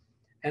ART,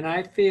 and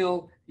I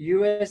feel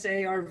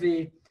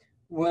USARV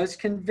was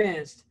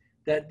convinced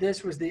that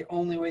this was the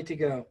only way to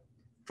go.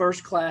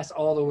 First class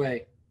all the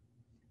way.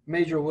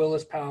 Major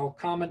Willis Powell,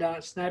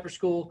 Commandant, Sniper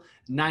School,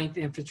 9th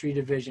Infantry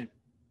Division.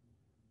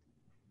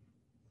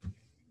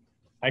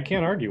 I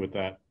can't argue with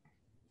that.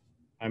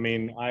 I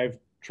mean, I've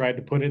tried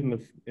to put it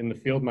in the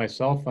field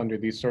myself under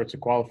these sorts of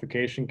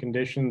qualification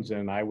conditions,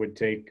 and I would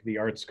take the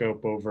art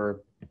scope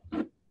over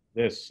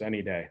this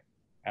any day.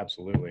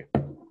 Absolutely.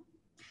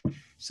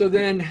 So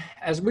then,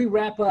 as we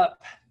wrap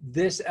up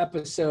this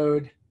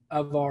episode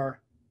of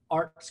our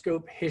Art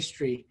Scope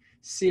History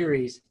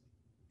series,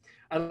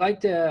 I'd like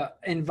to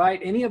invite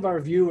any of our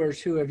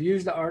viewers who have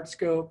used the Art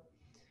Scope,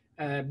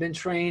 been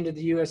trained at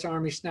the U.S.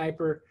 Army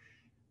Sniper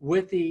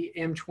with the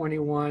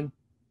M21.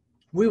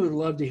 We would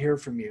love to hear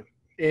from you.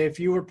 If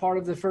you were part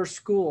of the first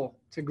school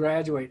to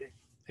graduate,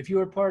 if you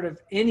were part of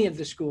any of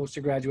the schools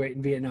to graduate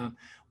in Vietnam,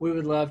 we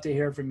would love to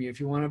hear from you. If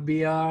you want to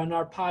be on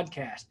our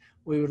podcast,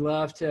 we would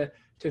love to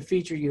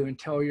feature you and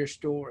tell your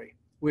story.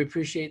 We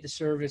appreciate the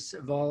service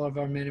of all of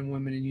our men and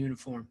women in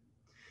uniform.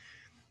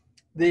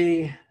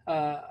 A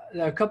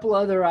couple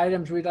other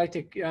items we'd like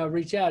to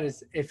reach out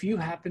is if you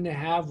happen to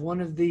have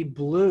one of the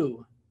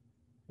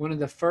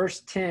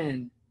first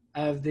 10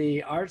 of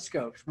the art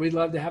scopes, we'd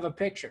love to have a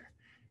picture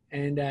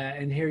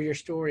and hear your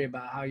story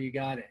about how you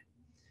got it.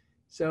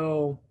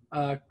 So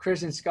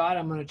Chris and Scott,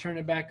 I'm going to turn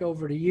it back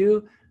over to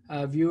you,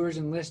 viewers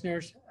and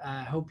listeners.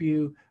 I hope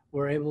you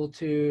were able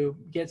to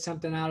get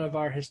something out of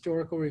our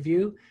historical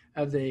review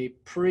of the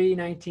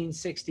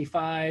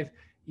pre-1965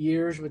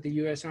 years with the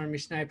U.S. Army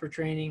Sniper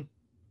Training,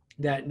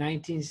 that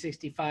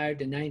 1965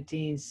 to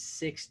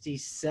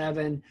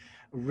 1967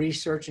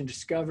 research and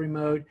discovery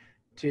mode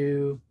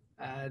to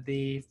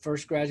the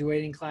first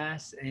graduating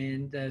class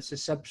and the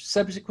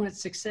subsequent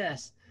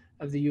success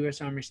of the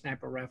U.S. Army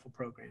Sniper Rifle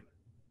Program.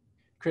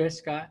 Chris,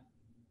 Scott?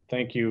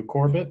 Thank you,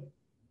 Corbett.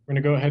 We're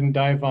going to go ahead and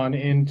dive on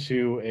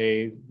into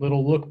a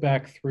little look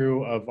back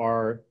through of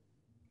our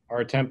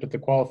attempt at the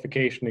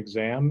qualification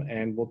exam,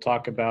 and we'll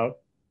talk about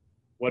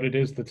what it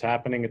is that's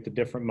happening at the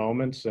different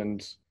moments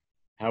and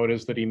how it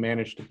is that he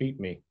managed to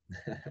beat me.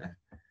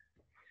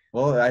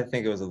 Well, I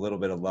think it was a little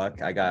bit of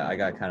luck. I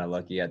got kind of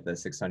lucky at the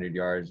 600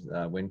 yards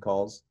wind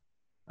calls,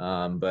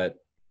 but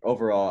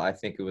overall, I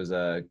think it was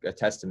a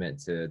testament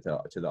to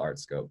the art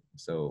scope.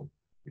 So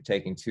you're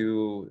taking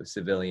two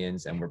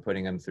civilians and we're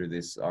putting them through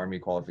this Army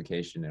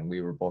qualification, and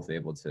we were both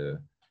able to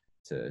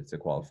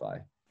qualify.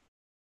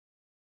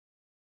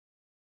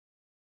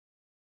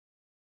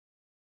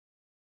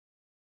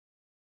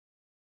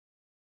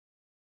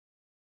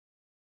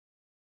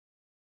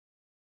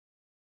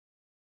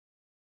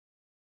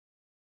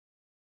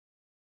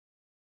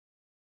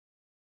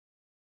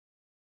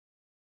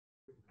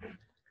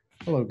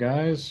 Hello,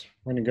 guys.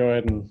 We're going to go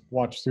ahead and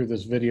watch through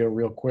this video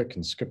real quick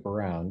and skip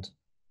around.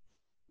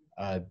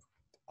 I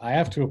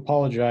have to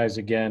apologize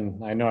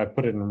again. I know I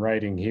put it in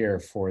writing here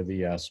for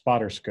the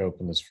spotter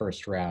scope in this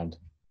first round.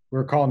 We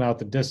were calling out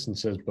the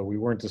distances, but we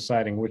weren't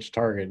deciding which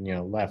target,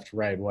 left,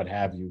 right, what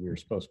have you, we were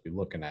supposed to be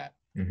looking at.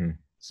 Mm-hmm.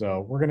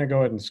 So we're going to go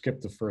ahead and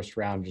skip the first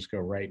round, just go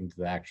right into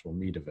the actual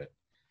meat of it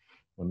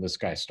when this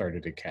guy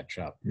started to catch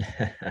up.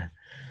 Let's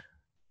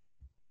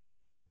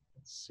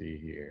see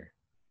here.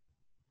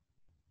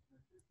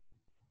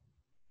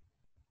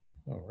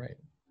 All right.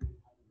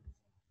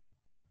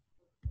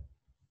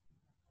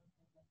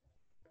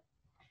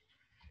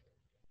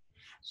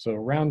 So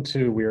round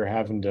two, we were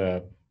having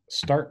to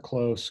start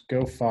close,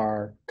 go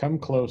far, come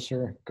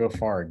closer, go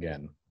far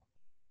again.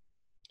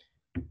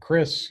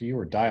 Chris, you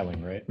were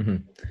dialing, right? Mm-hmm.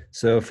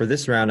 So for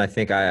this round, I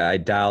think I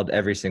dialed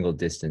every single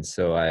distance.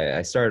 So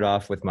I started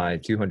off with my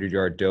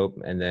 200-yard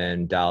dope and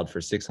then dialed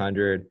for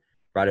 600,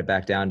 brought it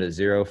back down to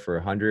 0 for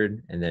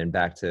 100, and then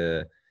back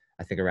to,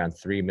 I think, around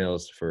 3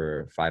 mils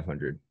for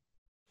 500.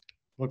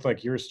 Looked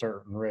like you were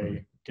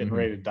getting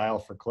ready to dial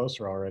for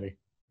closer already.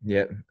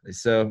 Yep.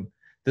 So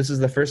this is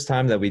the first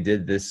time that we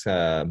did this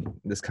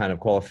this kind of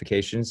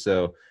qualification.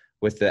 So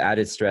with the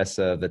added stress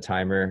of the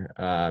timer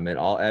and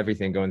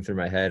everything going through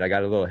my head, I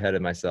got a little ahead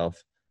of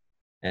myself.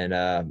 And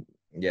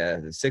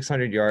the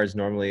 600 yards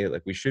normally,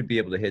 like, we should be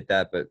able to hit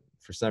that, but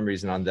for some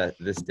reason on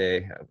this day,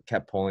 I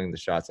kept pulling the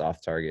shots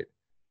off target.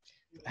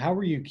 How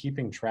were you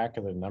keeping track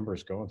of the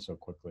numbers going so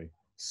quickly?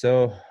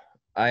 So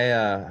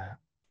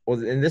well,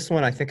 in this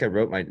one, I think I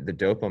wrote the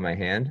dope on my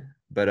hand,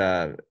 but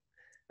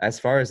as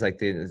far as like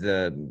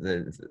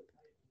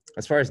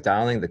as far as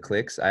dialing the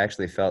clicks, I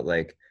actually felt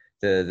like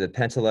the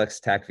Pentalux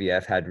TAC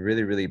VF had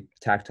really, really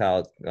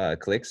tactile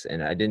clicks,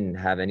 and I didn't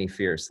have any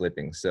fear of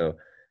slipping. So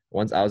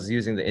once I was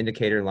using the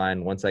indicator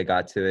line, once I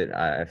got to it,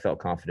 I felt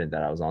confident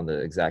that I was on the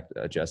exact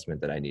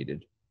adjustment that I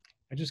needed.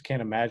 I just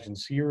can't imagine.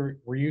 So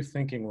were you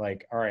thinking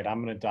like, all right,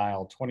 I'm going to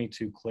dial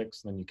 22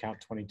 clicks, and then you count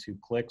 22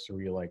 clicks, or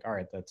were you like, all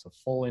right, that's a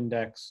full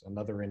index,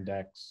 another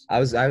index? I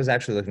was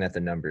actually looking at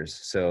the numbers.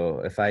 So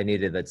if I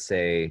needed, let's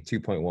say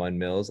 2.1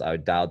 mils, I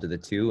would dial to the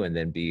 2 and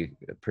then be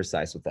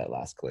precise with that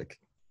last click.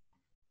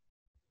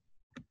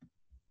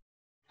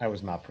 I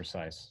was not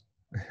precise.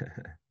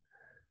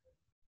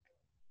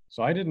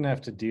 So I didn't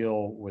have to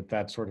deal with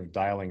that sort of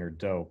dialing or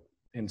dope.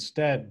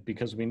 Instead,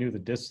 because we knew the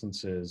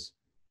distances,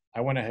 I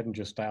went ahead and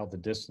just dialed the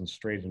distance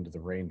straight into the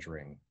range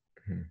ring.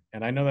 Mm-hmm.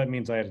 And I know that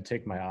means I had to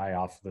take my eye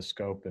off the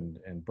scope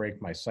and break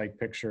my sight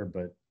picture,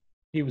 but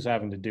he was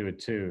having to do it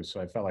too, so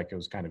I felt like it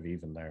was kind of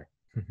even there.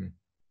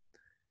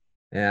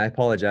 And I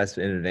apologize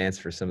in advance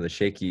for some of the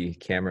shaky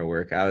camera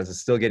work. I was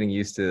still getting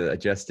used to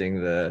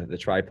adjusting the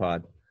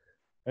tripod.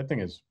 That thing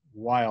is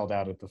wild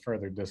out at the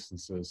further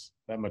distances.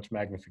 That much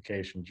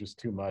magnification, just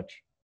too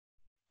much.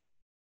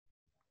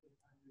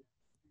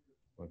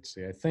 Let's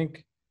see, I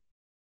think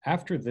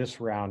after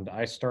this round,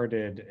 I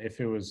started, if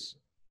it was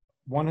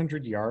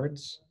 100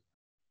 yards,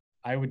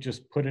 I would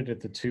just put it at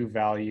the 2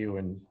 value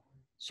and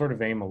sort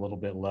of aim a little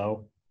bit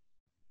low.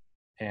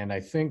 And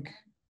I think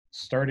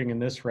starting in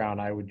this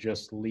round, I would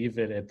just leave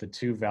it at the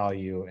 2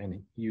 value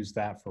and use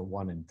that for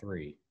 1 and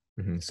 3.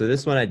 So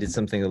this one I did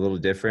something a little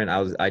different.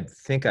 I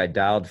think I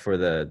dialed for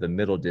the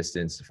middle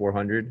distance,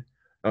 400.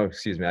 Oh,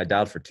 excuse me, I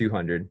dialed for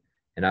 200,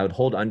 and I would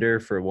hold under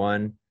for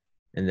 1,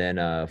 and then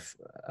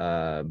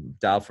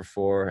dial for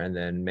 4, and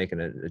then make an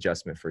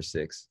adjustment for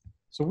 6.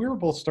 So we were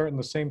both starting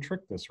the same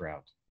trick this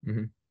round.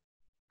 Mm-hmm.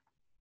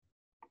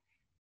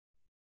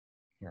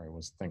 Here I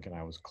was thinking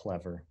I was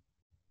clever.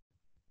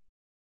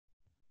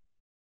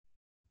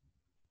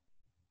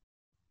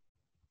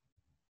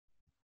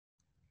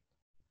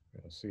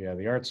 So yeah,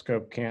 the art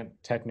scope can't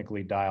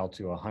technically dial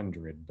to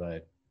 100,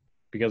 but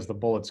because the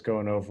bullet's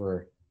going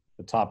over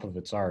the top of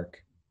its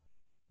arc.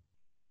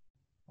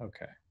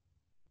 Okay.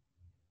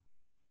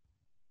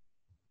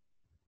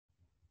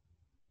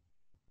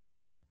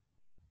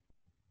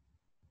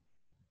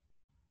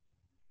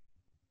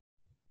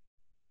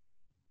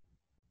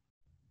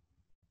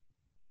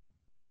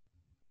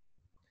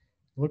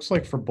 Looks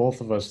like for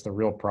both of us, the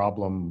real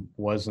problem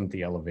wasn't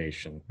the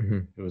elevation. Mm-hmm.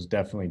 It was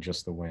definitely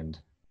just the wind.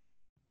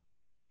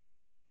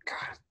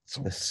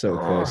 God, That's so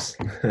close.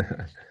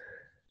 The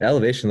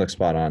elevation looks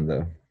spot on,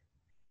 though.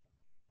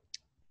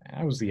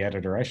 I was the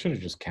editor. I should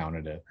have just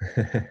counted it.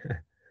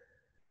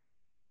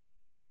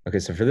 Okay,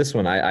 so for this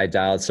one, I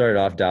started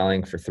off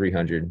dialing for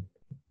 300.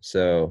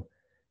 So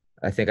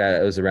I think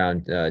it was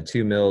around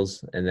 2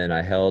 mils, and then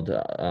I held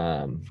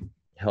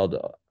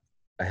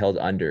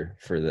under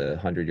for the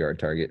 100-yard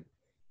target.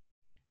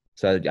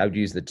 So I would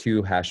use the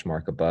 2 hash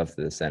mark above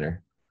the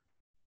center,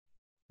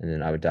 and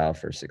then I would dial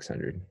for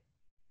 600.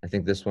 I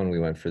think this one we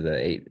went for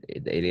the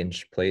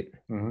 8-inch plate.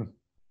 Mm-hmm.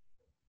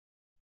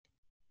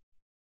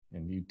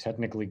 And you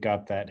technically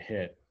got that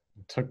hit.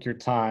 You took your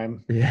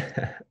time.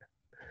 Yeah.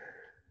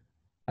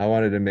 I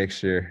wanted to make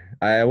sure.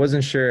 I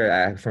wasn't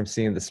sure from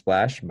seeing the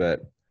splash,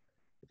 but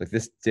like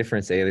this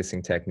difference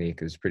aliasing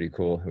technique is pretty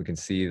cool. We can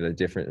see the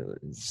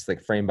different, just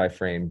like frame by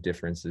frame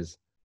differences.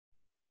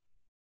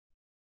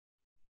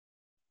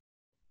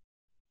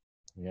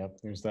 Yep,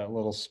 there's that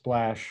little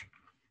splash.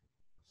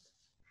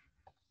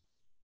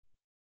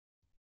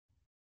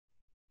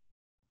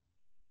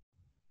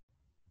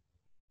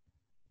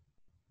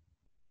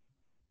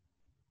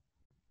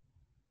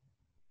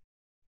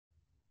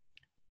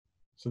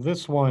 So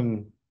this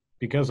one,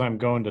 because I'm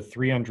going to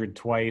 300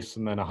 twice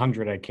and then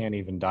 100 I can't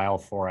even dial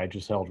for, I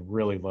just held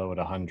really low at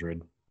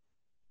 100.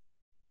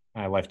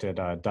 I left it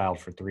dialed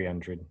for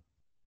 300.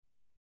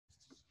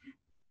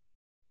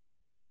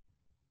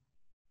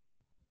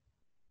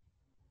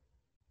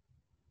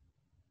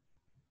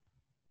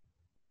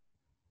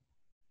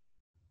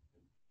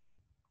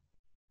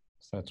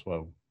 So that's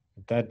what,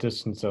 at that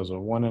distance, that was a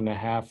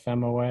 1.5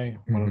 MOA,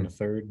 1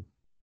 1/3.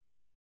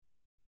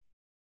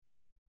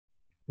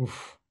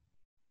 Oof.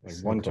 Like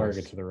So one close.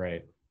 target to the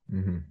right.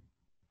 Mm-hmm.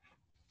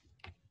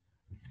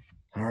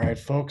 All right,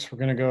 folks, we're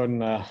going to go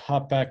and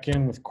hop back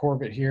in with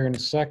Corbett here in a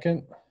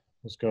second.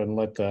 Let's go ahead and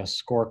let the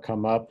score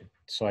come up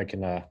so I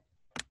can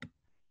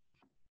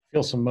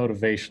feel some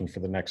motivation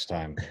for the next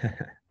time.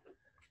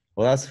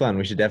 Well, that's fun.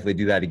 We should definitely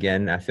do that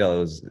again. I feel it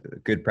was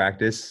good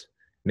practice.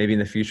 Maybe in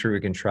the future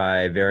we can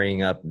try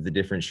varying up the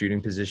different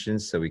shooting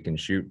positions so we can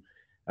shoot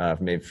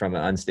maybe from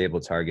an unstable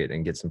target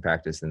and get some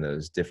practice in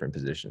those different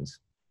positions.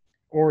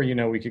 Or, you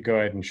know, we could go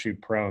ahead and shoot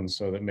prone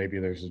so that maybe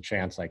there's a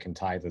chance I can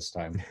tie this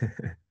time.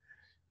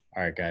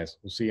 All right, guys,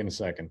 we'll see you in a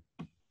second.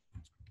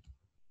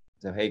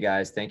 So, hey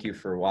guys, thank you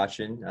for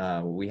watching.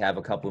 We have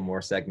a couple more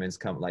segments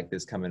like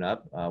this coming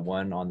up.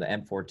 One on the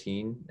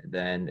M14,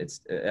 then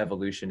it's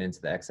evolution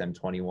into the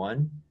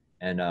XM21.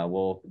 And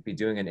we'll be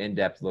doing an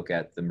in-depth look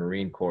at the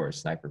Marine Corps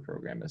sniper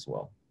program as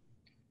well.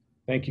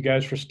 Thank you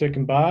guys for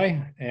sticking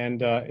by.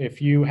 And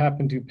if you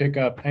happen to pick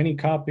up any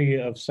copy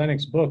of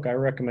Senek's book, I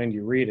recommend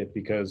you read it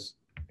because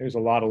there's a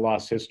lot of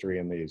lost history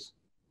in these.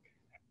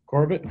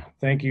 Corbett,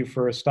 thank you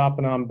for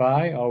stopping on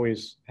by.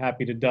 Always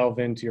happy to delve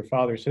into your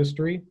father's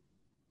history.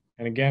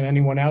 And again,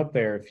 anyone out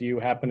there, if you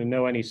happen to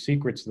know any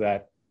secrets to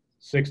that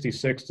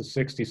 66 to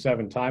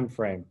 67 time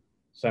frame,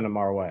 send them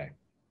our way.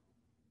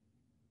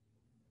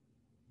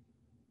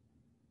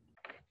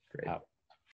 Great. Out.